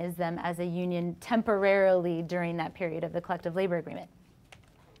re-recognize them as a union temporarily during that period of the collective labor agreement.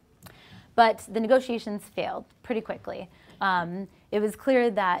 But the negotiations failed pretty quickly. It was clear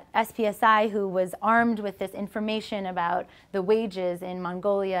that SPSI, who was armed with this information about the wages in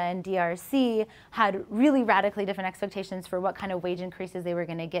Mongolia and DRC, had really radically different expectations for what kind of wage increases they were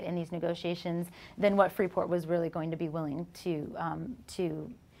going to get in these negotiations than what Freeport was really going to be willing to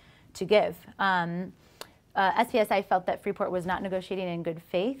give. SPSI felt that Freeport was not negotiating in good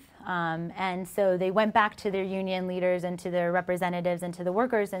faith, and so they went back to their union leaders and to their representatives and to the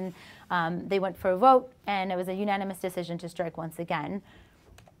workers, and they went for a vote, and it was a unanimous decision to strike once again.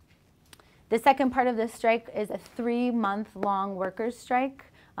 The second part of this strike is a 3-month-long workers' strike.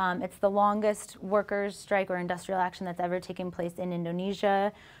 It's the longest workers' strike or industrial action that's ever taken place in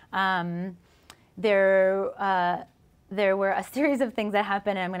Indonesia. There were a series of things that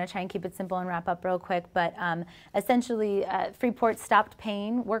happened, and I'm going to try and keep it simple and wrap up real quick, but essentially Freeport stopped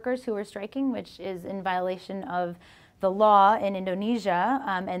paying workers who were striking, which is in violation of the law in Indonesia,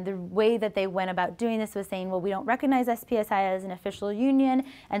 and the way that they went about doing this was saying, well, we don't recognize SPSI as an official union,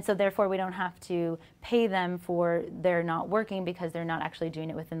 and so therefore we don't have to pay them for their not working because they're not actually doing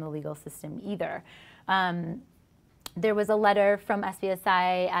it within the legal system either. There was a letter from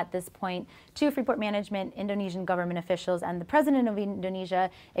SPSI at this point to Freeport management, Indonesian government officials, and the president of Indonesia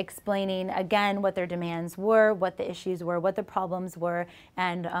explaining again what their demands were, what the issues were, what the problems were,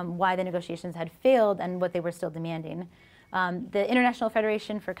 and why the negotiations had failed and what they were still demanding. The International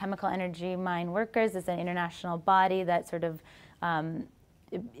Federation for Chemical Energy Mine Workers is an international body that sort of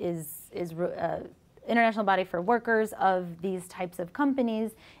international body for workers of these types of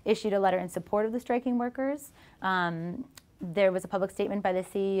companies, issued a letter in support of the striking workers. There was a public statement by the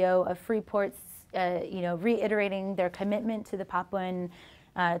CEO of Freeport, reiterating their commitment to the Papuan,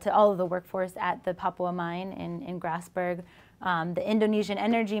 to all of the workforce at the Papua mine in Grasberg. The Indonesian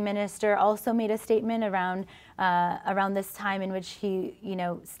energy minister also made a statement around this time in which he,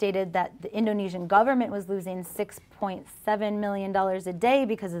 stated that the Indonesian government was losing $6.7 million a day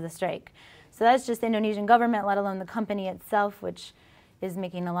because of the strike. So that's just the Indonesian government, let alone the company itself, which is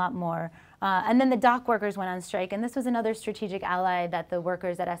making a lot more. And then the dock workers went on strike, and this was another strategic ally that the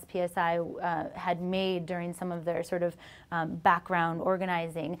workers at SPSI had made during some of their sort of background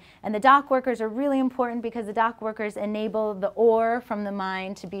organizing. And the dock workers are really important because the dock workers enable the ore from the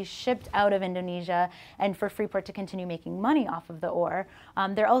mine to be shipped out of Indonesia and for Freeport to continue making money off of the ore.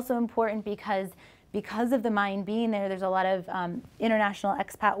 They're also important because of the mine being there, there's a lot of international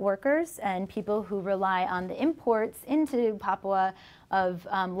expat workers and people who rely on the imports into Papua of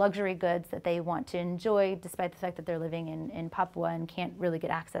luxury goods that they want to enjoy, despite the fact that they're living in Papua and can't really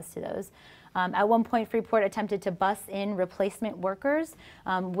get access to those. At one point, Freeport attempted to bus in replacement workers,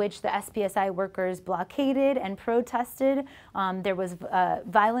 which the SPSI workers blockaded and protested. There was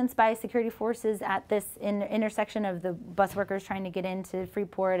violence by security forces at this intersection of the bus workers trying to get into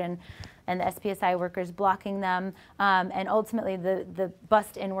Freeport and the SPSI workers blocking them. And ultimately, the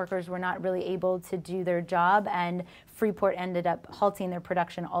bussed-in workers were not really able to do their job, and Freeport ended up halting their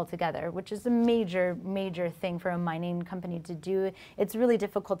production altogether, which is a major, major thing for a mining company to do. It's really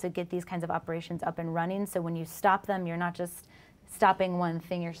difficult to get these kinds of operations up and running, so when you stop them, you're not just stopping one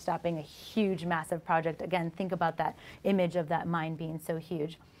thing, you're stopping a huge, massive project. Again, think about that image of that mine being so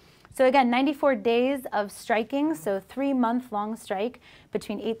huge. So again, 94 days of striking, so 3-month-long strike.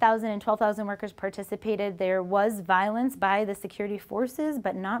 Between 8,000 and 12,000 workers participated. There was violence by the security forces,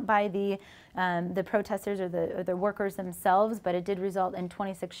 but not by the protesters or the workers themselves, but it did result in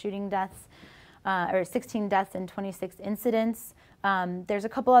 26 shooting deaths, or 16 deaths and 26 incidents. There's a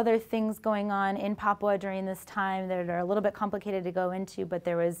couple other things going on in Papua during this time that are a little bit complicated to go into, but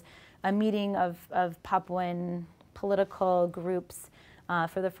there was a meeting of Papuan political groups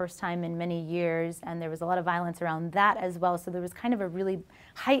for the first time in many years, and there was a lot of violence around that as well. So there was kind of a really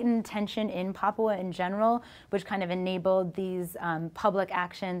heightened tension in Papua in general, which kind of enabled these public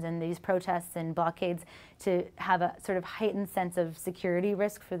actions and these protests and blockades to have a sort of heightened sense of security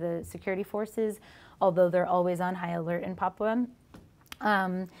risk for the security forces, although they're always on high alert in Papua.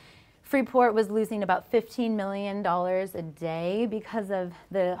 Freeport was losing about $15 million a day because of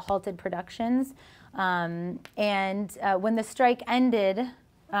the halted productions. When the strike ended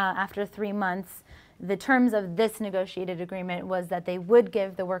after 3 months, the terms of this negotiated agreement was that they would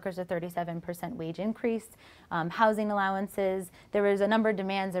give the workers a 37% wage increase, housing allowances. There was a number of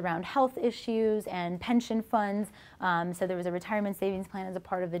demands around health issues and pension funds. So there was a retirement savings plan as a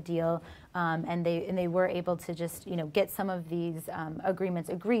part of the deal, and they were able to just get some of these agreements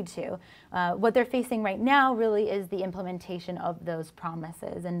agreed to. What they're facing right now really is the implementation of those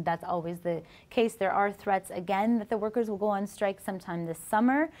promises, and that's always the case. There are threats again that the workers will go on strike sometime this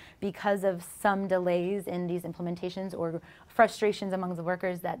summer because of some delays in these implementations or frustrations among the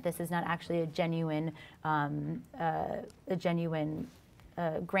workers that this is not actually a genuine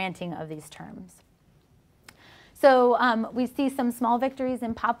granting of these terms. So we see some small victories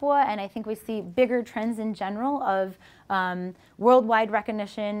in Papua, and I think we see bigger trends in general of worldwide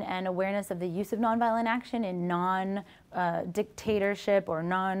recognition and awareness of the use of nonviolent action in non-dictatorship or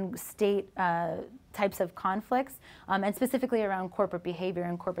non-state types of conflicts, and specifically around corporate behavior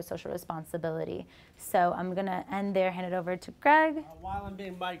and corporate social responsibility. So I'm going to end there, hand it over to Greg. While I'm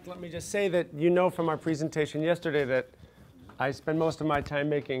being mic'd, let me just say that from our presentation yesterday that I spend most of my time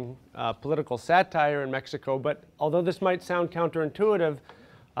making political satire in Mexico, but although this might sound counterintuitive,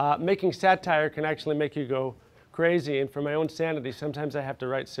 making satire can actually make you go crazy, and for my own sanity, sometimes I have to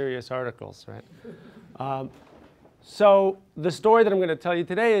write serious articles, right? So the story that I'm going to tell you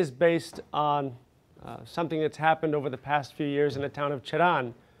today is based on something that's happened over the past few years in the town of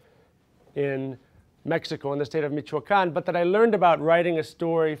Cherán in Mexico, in the state of Michoacan, but that I learned about writing a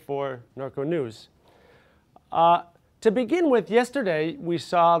story for Narco News. To begin with, yesterday we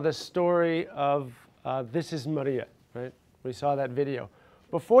saw the story of This is Maria, right? We saw that video.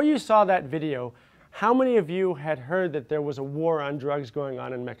 Before you saw that video, how many of you had heard that there was a war on drugs going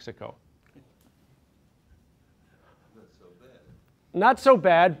on in Mexico? Not so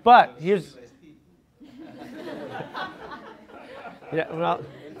bad, but here's... Yeah, well,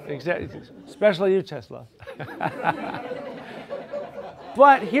 exactly, especially you, Tesla.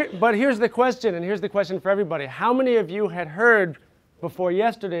 But here's the question, and here's the question for everybody. How many of you had heard before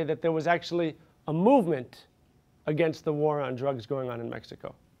yesterday that there was actually a movement against the war on drugs going on in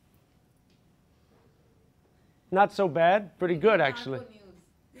Mexico? Not so bad, pretty good actually.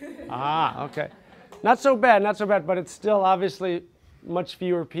 Ah, okay. Not so bad, but it's still obviously much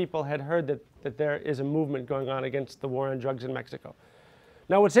fewer people had heard that there is a movement going on against the war on drugs in Mexico.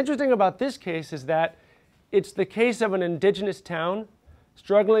 Now, what's interesting about this case is that it's the case of an indigenous town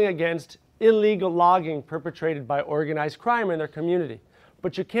struggling against illegal logging perpetrated by organized crime in their community.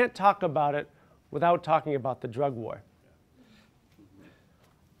 But you can't talk about it without talking about the drug war.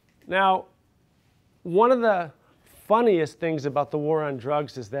 Now, one of the funniest things about the war on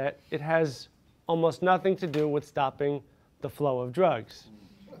drugs is that it has almost nothing to do with stopping the flow of drugs.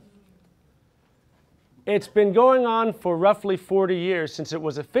 It's been going on for roughly 40 years since it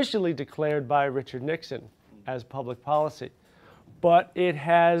was officially declared by Richard Nixon as public policy. But it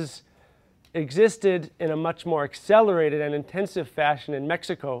has existed in a much more accelerated and intensive fashion in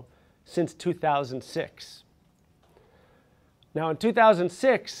Mexico since 2006. Now, in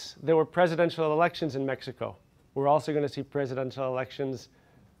 2006, there were presidential elections in Mexico. We're also going to see presidential elections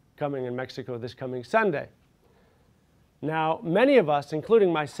coming in Mexico this coming Sunday. Now, many of us,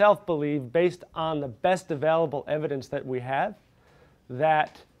 including myself, believe, based on the best available evidence that we have,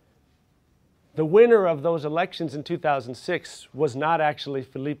 that the winner of those elections in 2006 was not actually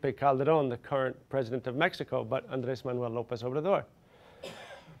Felipe Calderón, the current president of Mexico, but Andrés Manuel López Obrador.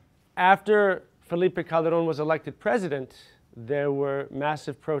 After Felipe Calderón was elected president, there were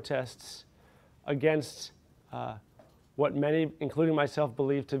massive protests against what many, including myself,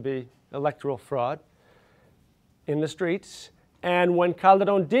 believe to be electoral fraud in the streets. And when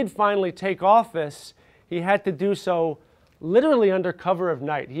Calderón did finally take office, he had to do so literally under cover of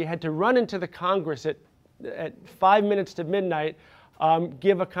night. He had to run into the Congress at 5 minutes to midnight,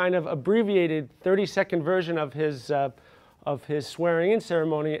 give a kind of abbreviated 30-second version of his swearing-in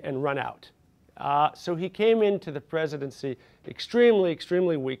ceremony and run out. So he came into the presidency extremely,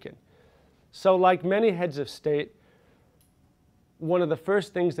 extremely weakened. So like many heads of state, one of the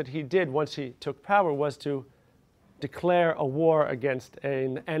first things that he did once he took power was to declare a war against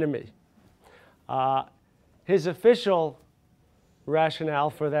an enemy. His official rationale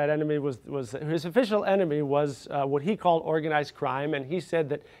for that enemy was his official enemy was what he called organized crime, and he said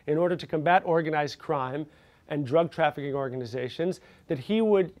that in order to combat organized crime and drug trafficking organizations, that he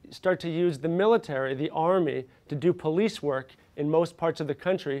would start to use the military, the army, to do police work in most parts of the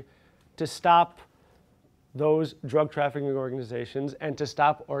country to stop those drug trafficking organizations and to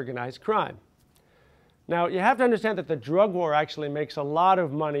stop organized crime. Now, you have to understand that the drug war actually makes a lot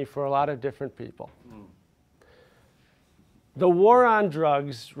of money for a lot of different people. The war on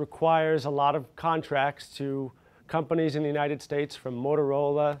drugs requires a lot of contracts to companies in the United States, from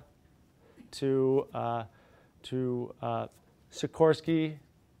Motorola to Sikorsky.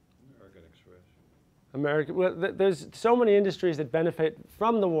 Well, there's so many industries that benefit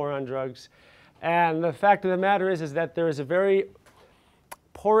from the war on drugs. And the fact of the matter is that there is a very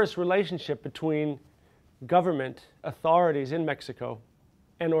porous relationship between government authorities in Mexico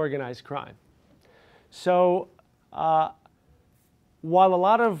and organized crime. So while a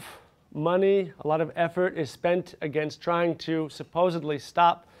lot of money, a lot of effort is spent against trying to supposedly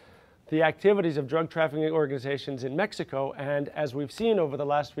stop the activities of drug trafficking organizations in Mexico, and as we've seen over the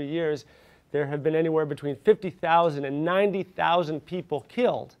last few years, there have been anywhere between 50,000 and 90,000 people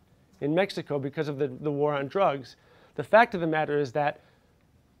killed in Mexico because of the war on drugs. The fact of the matter is that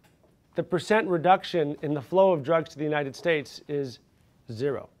the percent reduction in the flow of drugs to the United States is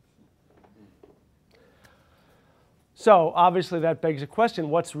 0. So obviously that begs a question,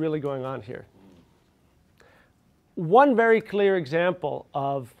 what's really going on here? One very clear example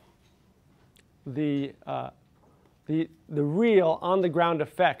of the real on-the-ground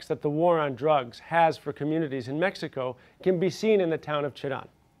effects that the war on drugs has for communities in Mexico can be seen in the town of Cherán.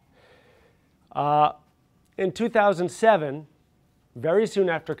 In 2007, very soon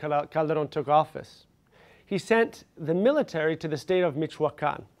after Calderón took office, he sent the military to the state of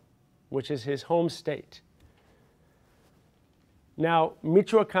Michoacán, which is his home state. Now,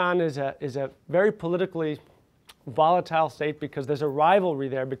 Michoacán is a very politically volatile state because there's a rivalry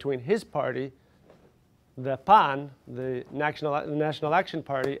there between his party, the PAN, the National Action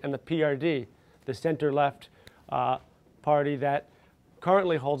Party, and the PRD, the center-left party that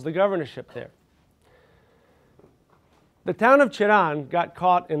currently holds the governorship there. The town of Cherán got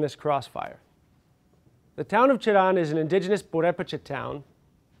caught in this crossfire. The town of Cherán is an indigenous Purépecha town.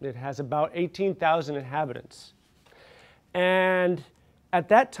 It has about 18,000 inhabitants. And at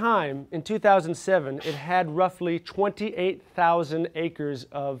that time, in 2007, it had roughly 28,000 acres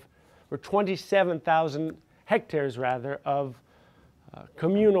of, or 27,000 hectares rather, of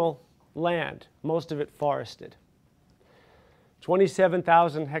communal land, most of it forested.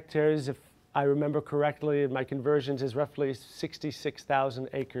 27,000 hectares, if I remember correctly, in my conversions, is roughly 66,000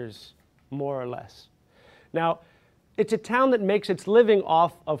 acres, more or less. Now, it's a town that makes its living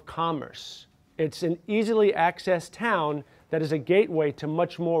off of commerce. It's an easily accessed town that is a gateway to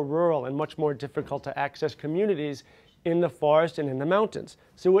much more rural and much more difficult to access communities in the forest and in the mountains.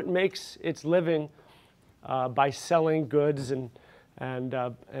 So it makes its living by selling goods and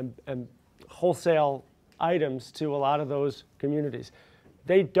wholesale items to a lot of those communities.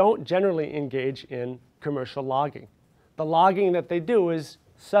 They don't generally engage in commercial logging. The logging that they do is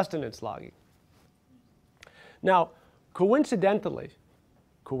sustenance logging. Now, coincidentally,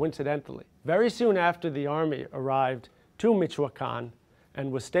 very soon after the army arrived to Michoacán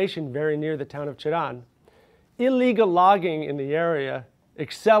and was stationed very near the town of Cherán, illegal logging in the area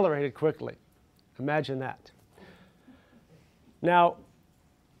accelerated quickly. Imagine that. Now,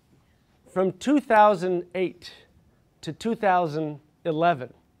 from 2008 to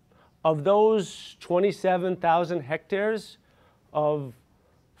 2011, of those 27,000 hectares of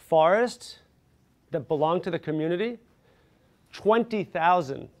forest that belonged to the community,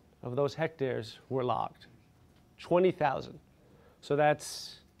 20,000 of those hectares were logged. 20,000. So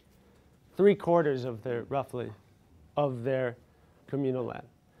that's 3/4 of their, roughly, of their communal land.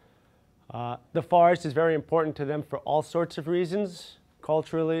 The forest is very important to them for all sorts of reasons,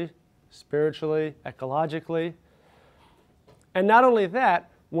 culturally, spiritually, ecologically. And not only that,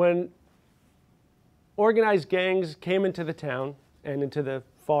 when organized gangs came into the town and into the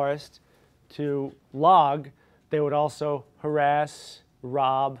forest to log, they would also harass,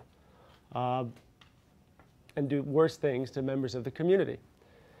 rob, and do worse things to members of the community.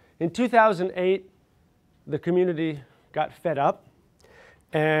 In 2008, the community got fed up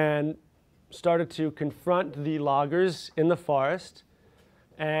and started to confront the loggers in the forest,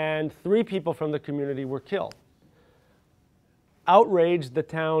 and 3 people from the community were killed. Outraged, the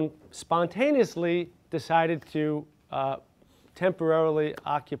town spontaneously decided to temporarily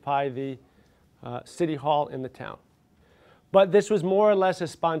occupy the city hall in the town. But this was more or less a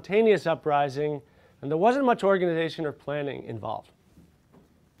spontaneous uprising And there wasn't much organization or planning involved.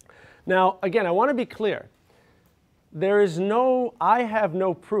 Now, again, I want to be clear. I have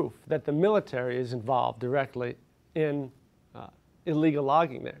no proof that the military is involved directly in illegal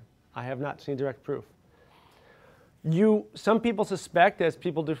logging there. I have not seen direct proof. Some people suspect, as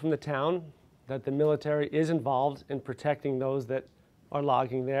people do from the town, that the military is involved in protecting those that are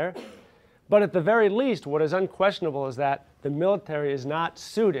logging there. But at the very least, what is unquestionable is that the military is not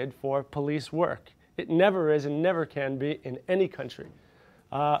suited for police work. It never is and never can be in any country.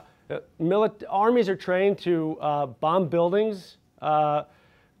 Armies are trained to bomb buildings,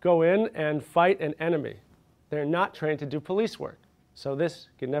 go in and fight an enemy. They're not trained to do police work. So this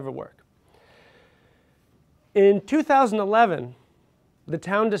can never work. In 2011, the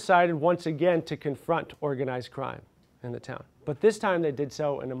town decided once again to confront organized crime in the town. But this time they did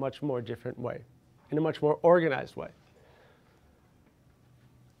so in a much more different way, in a much more organized way.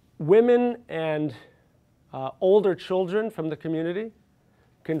 Women and older children from the community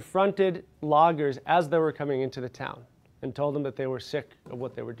confronted loggers as they were coming into the town and told them that they were sick of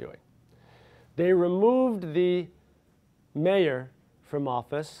what they were doing. They removed the mayor from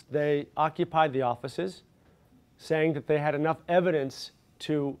office. They occupied the offices, saying that they had enough evidence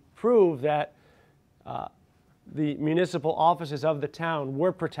to prove that the municipal offices of the town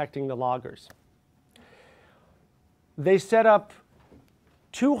were protecting the loggers. They set up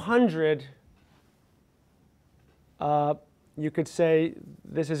 200, you could say,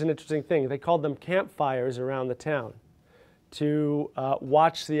 this is an interesting thing, they called them campfires around the town to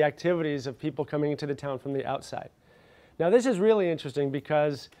watch the activities of people coming into the town from the outside. Now this is really interesting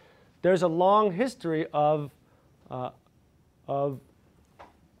because there's a long history of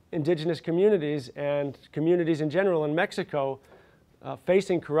indigenous communities and communities in general in Mexico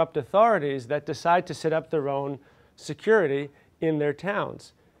facing corrupt authorities that decide to set up their own security in their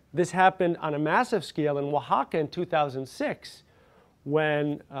towns. This happened on a massive scale in Oaxaca in 2006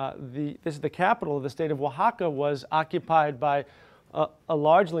 when this is the capital of the state of Oaxaca was occupied by a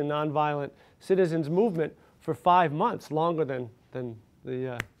largely nonviolent citizens movement for 5 months, longer than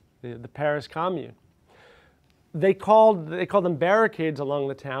the Paris Commune. They called them barricades along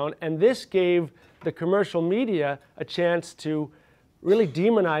the town, and this gave the commercial media a chance to really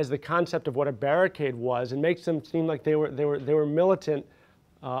demonize the concept of what a barricade was and makes them seem like they were militant,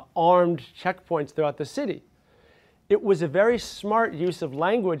 armed checkpoints throughout the city. It was a very smart use of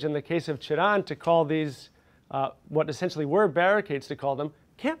language in the case of Cherán to call these, what essentially were barricades, to call them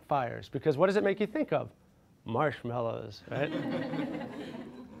campfires, because what does it make you think of? Marshmallows, right?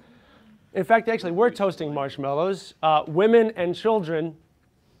 In fact, actually, we're toasting marshmallows. Women and children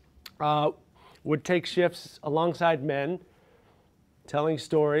would take shifts alongside men, telling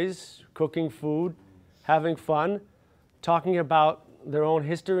stories, cooking food, having fun, talking about their own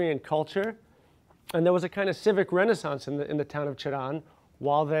history and culture. And there was a kind of civic renaissance in the town of Cherán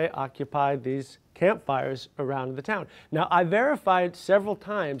while they occupied these campfires around the town. Now, I verified several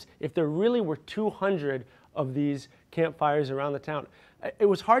times if there really were 200 of these campfires around the town. It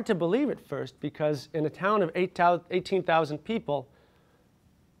was hard to believe at first because in a town of 18,000 people,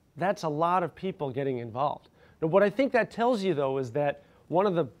 that's a lot of people getting involved. Now, what I think that tells you, though, is that one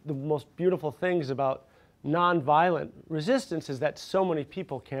of the most beautiful things about nonviolent resistance is that so many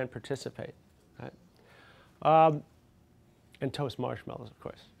people can participate. Right? And toast marshmallows, of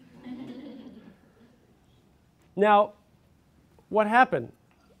course. Now, what happened?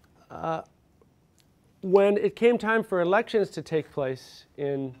 When it came time for elections to take place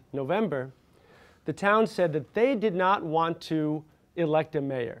in November, the town said that they did not want to elect a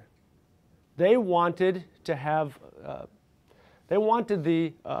mayor. They wanted to have, they wanted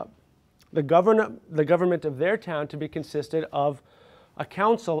the government of their town to be consisted of a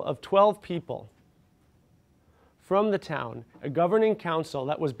council of 12 people from the town, a governing council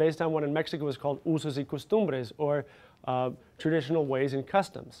that was based on what in Mexico was called usos y costumbres, or traditional ways and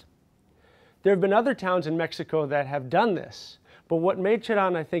customs. There have been other towns in Mexico that have done this, but what made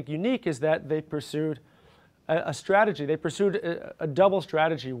Cherán, I think, unique is that they pursued a strategy. They pursued a double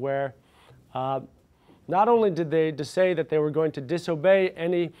strategy where not only did they say that they were going to disobey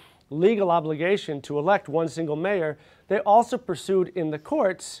any legal obligation to elect one single mayor, they also pursued in the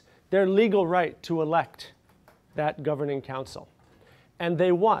courts their legal right to elect that governing council. And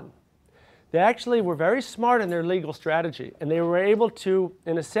they won. They actually were very smart in their legal strategy, and they were able to,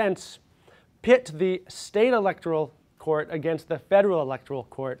 in a sense, pit the state electoral court against the federal electoral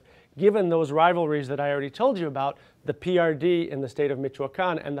court, given those rivalries that I already told you about, the PRD in the state of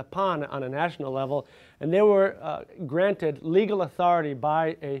Michoacán and the PAN on a national level. And they were granted legal authority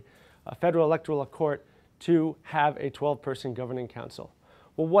by a federal electoral court to have a 12-person governing council.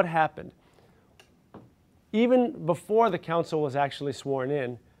 Well, what happened? even before the council was actually sworn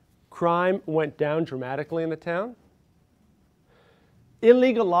in, crime went down dramatically in the town.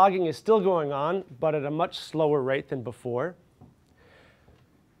 Illegal logging is still going on, but at a much slower rate than before.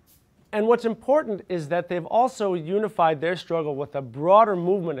 And what's important is that they've also unified their struggle with a broader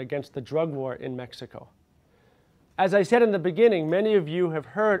movement against the drug war in Mexico. As I said in the beginning, many of you have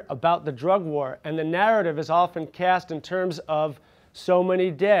heard about the drug war, and the narrative is often cast in terms of so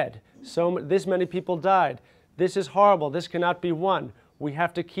many dead, this many people died, this is horrible, this cannot be won, we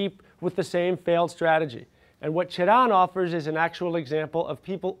have to keep with the same failed strategy. And what Cherán offers is an actual example of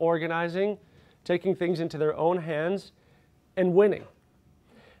people organizing, taking things into their own hands, and winning.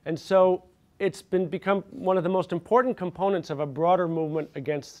 And so it's become one of the most important components of a broader movement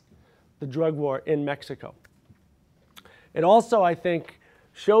against the drug war in Mexico. It also, I think,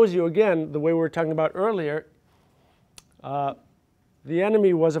 shows you, again, the way we were talking about earlier, the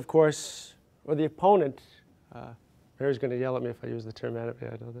enemy was, of course, or the opponent, Mary's going to yell at me if I use the term enemy,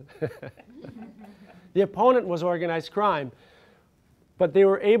 I know that. The opponent was organized crime, but they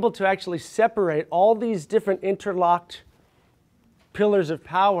were able to actually separate all these different interlocked pillars of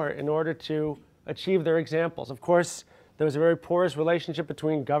power in order to achieve their examples. Of course, there was a very porous relationship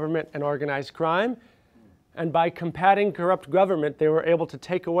between government and organized crime, and by combating corrupt government, they were able to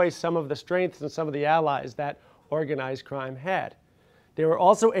take away some of the strengths and some of the allies that organized crime had. They were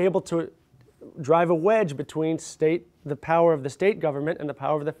also able to drive a wedge between the power of the state government and the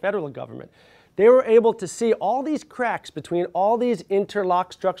power of the federal government. They were able to see all these cracks between all these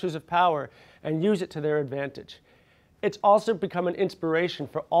interlocked structures of power and use it to their advantage. It's also become an inspiration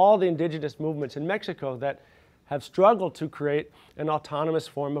for all the indigenous movements in Mexico that have struggled to create an autonomous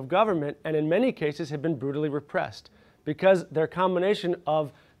form of government, and in many cases have been brutally repressed because their combination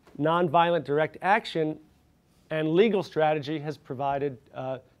of nonviolent direct action and legal strategy has provided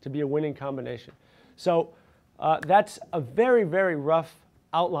to be a winning combination. So that's a very, very rough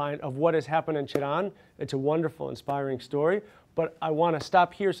outline of what has happened in Cherán. It's a wonderful, inspiring story, but I want to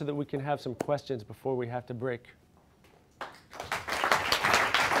stop here so that we can have some questions before we have to break.